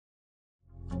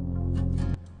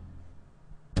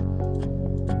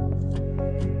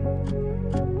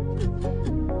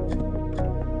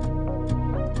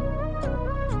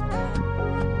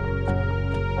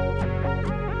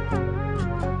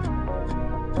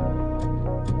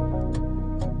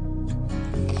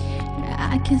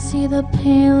can see the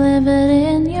pain livid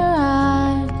in your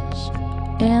eyes,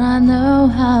 and I know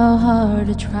how hard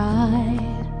I tried.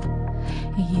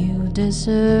 You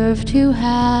deserve to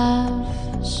have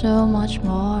so much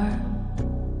more.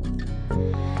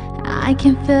 I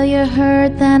can feel your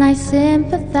hurt, then I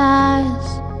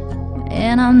sympathize,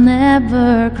 and I'll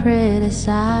never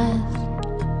criticize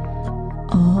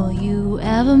all you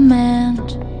ever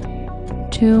meant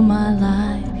to my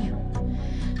life.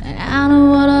 I don't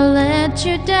wanna let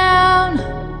you down,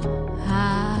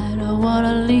 I don't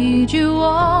wanna lead you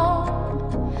on,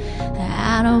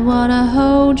 I don't wanna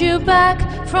hold you back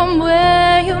from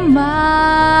where you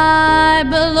might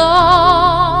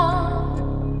belong.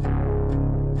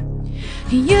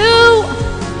 You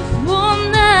will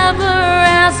never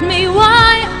ask me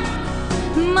why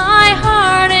my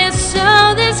heart is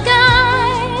so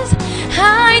disguised.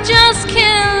 I just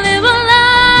can't live a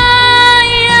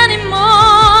lie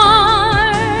anymore.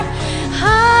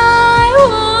 I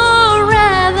would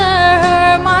rather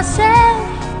hurt myself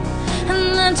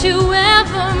than to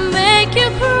ever make you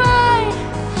cry.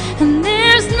 And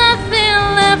there's nothing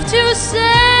left to say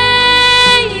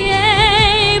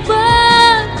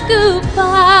but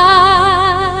goodbye.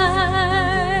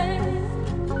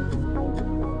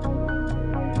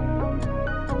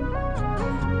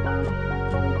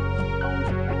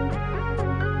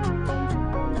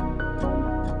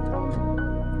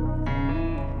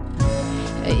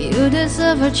 You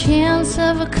deserve a chance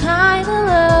of a kind of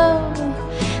love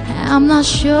I'm not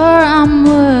sure I'm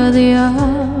worthy of.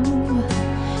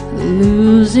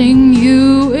 Losing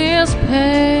you is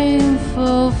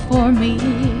painful for me,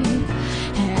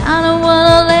 and I don't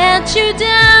wanna let you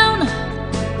down,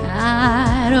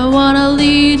 I don't wanna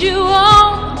lead you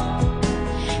on,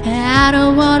 I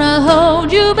don't wanna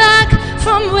hold you back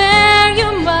from where